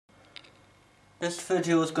This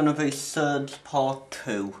video is going to be surds part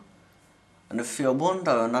 2, and if you're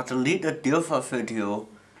wondering, I deleted the other video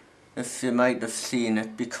if you might have seen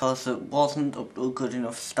it because it wasn't up to a good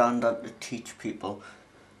enough standard to teach people.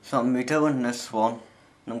 So I'm redoing this one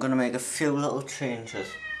and I'm going to make a few little changes.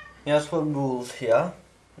 Here's the rules here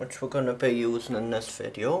which we're going to be using in this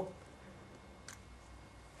video.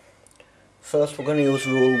 First we're going to use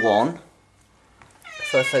rule 1.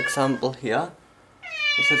 First example here.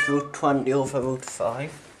 This is root 20 over root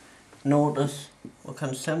 5. Notice we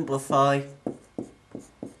can simplify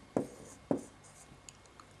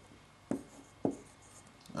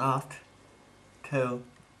that to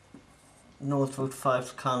north root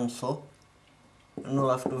 5's cancel and we're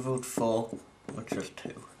left with root 4, which is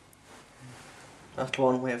 2. That's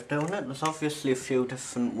one way of doing it. There's obviously a few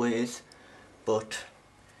different ways, but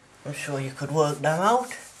I'm sure you could work them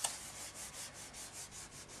out.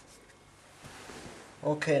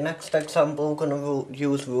 Okay, next example we're going to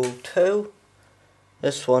use rule 2,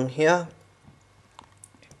 this one here.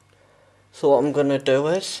 So what I'm going to do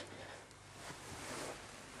is,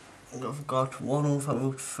 I've got 1 over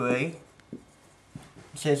root 3. It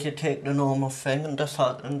says you take the normal thing and this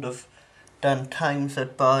happened of then times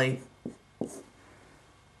it by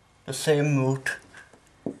the same root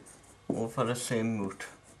over the same root.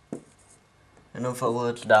 In other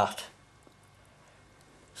words, that.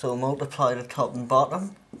 So multiply the top and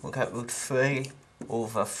bottom, we'll get root 3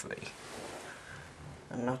 over 3.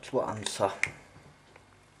 And that's what answer.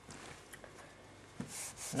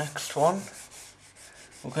 Next one,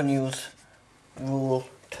 we're going to use rule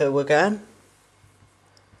 2 again.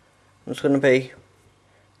 It's going to be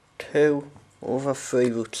 2 over 3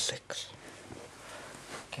 root 6.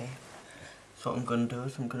 Okay, so what I'm going to do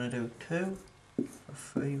is I'm going to do 2 over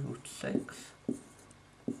 3 root 6.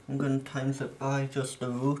 I'm going to times it by just the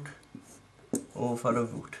root over the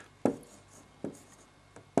root.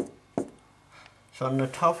 So on the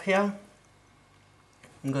top here,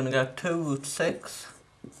 I'm going to get 2 root 6.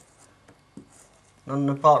 On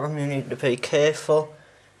the bottom you need to be careful.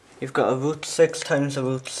 You've got a root 6 times a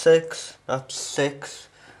root 6, that's 6,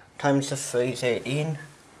 times the 3 is 18.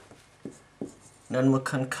 Then we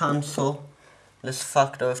can cancel this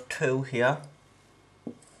factor of 2 here.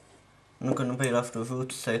 And we're going to be left with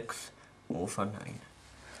root 6 over 9.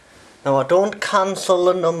 Now I don't cancel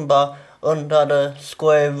the number under the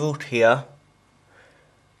square root here,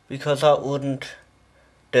 because that wouldn't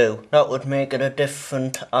do. That would make it a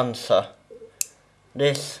different answer.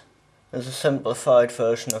 This is a simplified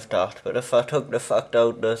version of that, but if I took the fact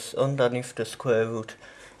out this underneath the square root,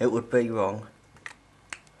 it would be wrong.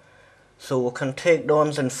 So we can take the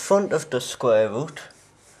ones in front of the square root,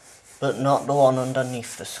 but not the one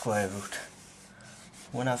underneath the square root.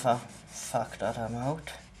 Whenever factor them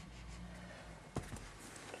out.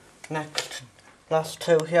 Next, last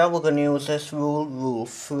two here, we're going to use this rule, rule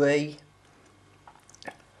 3.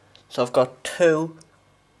 So I've got 2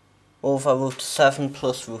 over root 7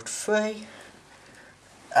 plus root 3,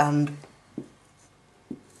 and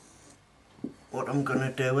what I'm going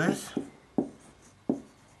to do is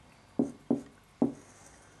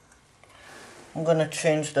I'm going to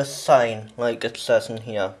change the sign like it says in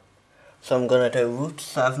here. So I'm going to do root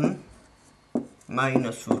 7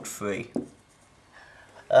 minus root 3,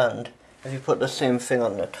 and if you put the same thing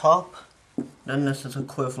on the top, then this is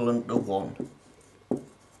equivalent to 1.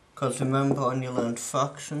 Because remember when you learned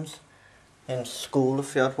fractions in school,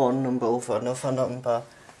 if you had one number over another number,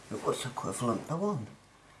 it was equivalent to 1.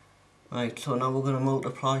 Right, so now we're going to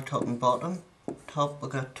multiply top and bottom. Top we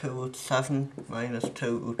get 2 root 7 minus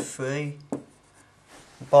 2 root 3.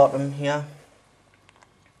 Bottom here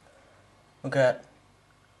we get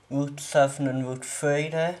root 7 and root 3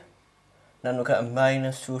 there. Then we get a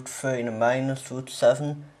minus root 3 and a minus root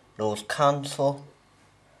 7. Those cancel.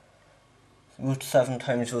 Root 7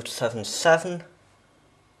 times root 7 is 7.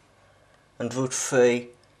 And root 3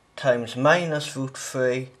 times minus root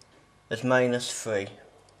 3 is minus 3.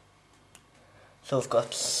 So we've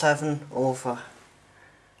got 7 over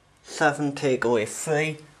 7 take away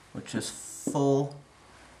 3, which is 4.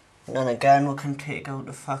 And then again we can take out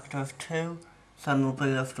the factor of 2. So then we'll be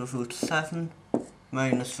left with root 7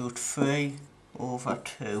 minus root 3 over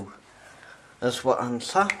 2. That's what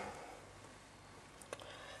answer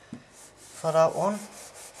for that one.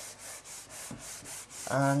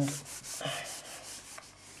 And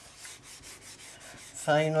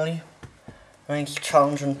finally, a nice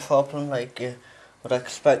challenging problem like you would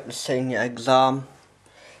expect to see in your exam.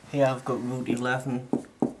 Here I've got root 11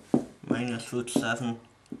 minus root 7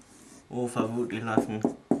 over root 11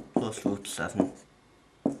 plus root 7.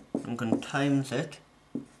 I'm going to times it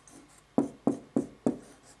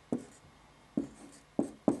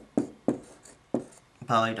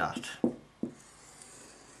by that.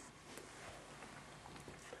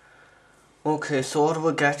 Okay, so what do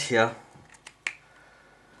we get here?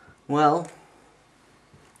 Well,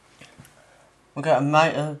 we get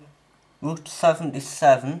a root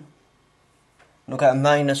 77. We'll get a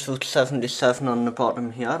minus root 77 on the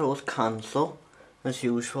bottom here. Those cancel as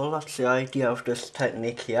usual. That's the idea of this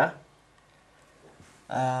technique here.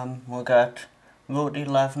 We'll get root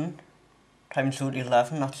 11 times root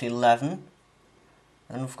 11, that's 11.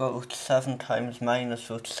 And we've got root 7 times minus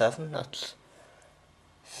root 7, that's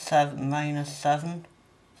 7 minus 7.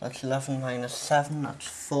 That's 11 minus 7, that's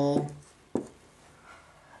 4.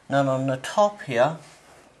 Then on the top here,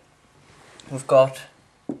 we've got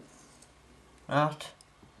that.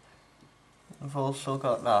 We've also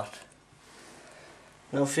got that.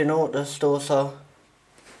 Now if you notice, those are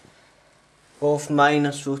both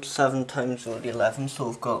minus root 7 times root 11, so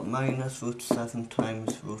we've got minus root 7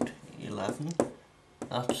 times root 11.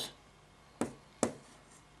 That's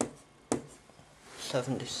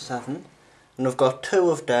 77. And we've got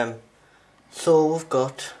two of them, so we've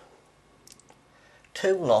got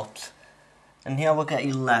two lots. And here we'll get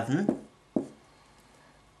 11. So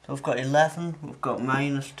we've got 11, we've got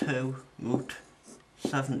minus 2 root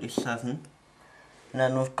 77. And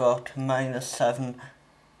then we've got minus 7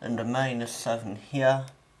 and a minus 7 here.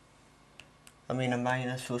 I mean a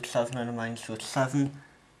minus root 7 and a minus root 7.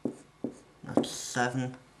 That's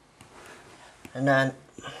 7. And then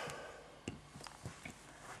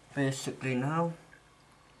basically now,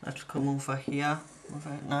 let's come over here with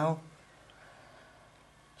it now.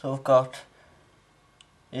 So we've got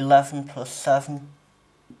 11 plus 7,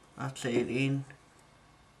 that's 18,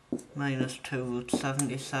 minus 2 root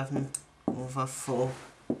 77 over 4.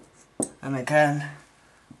 And again,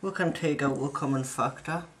 we can take out a common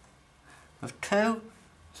factor of 2,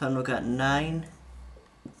 so then we'll get 9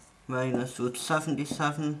 minus root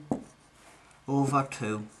 77 over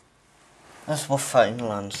 2. That's our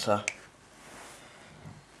final answer.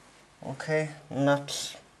 Okay, and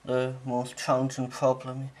that's the most challenging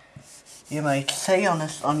problem you might see on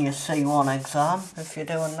your C1 exam if you're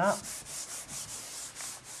doing that.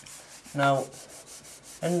 Now,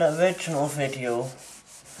 in the original video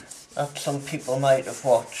that some people might have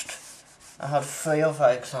watched, I had 3 other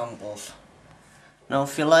examples. Now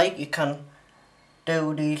if you like, you can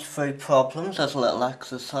do these 3 problems as a little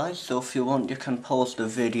exercise, so if you want you can pause the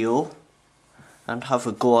video and have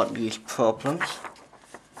a go at these problems.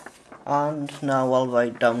 And now I'll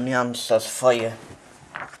write down the answers for you.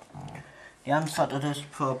 The answer to this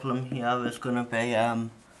problem here is going to be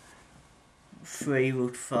 3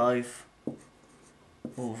 root 5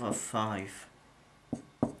 over 5.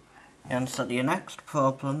 The answer to your next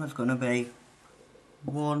problem is going to be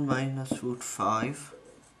 1 minus root 5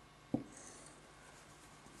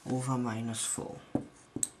 over minus 4.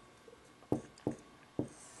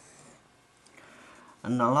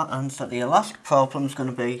 And the answer to your last problem is going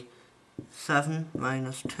to be 7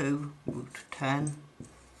 minus 2 root 10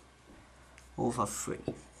 over 3.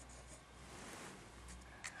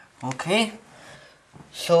 Okay,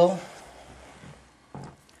 so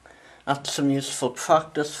that's some useful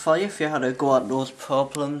practice for you if you had to go at those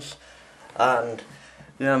problems. And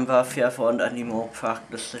remember, if you ever want any more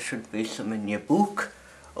practice, there should be some in your book,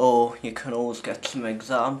 or you can always get some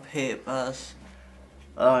exam papers.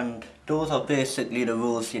 And those are basically the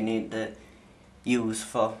rules you need to use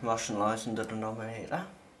for rationalising the denominator.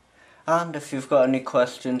 And if you've got any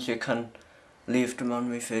questions, you can leave them on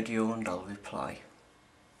my video and I'll reply.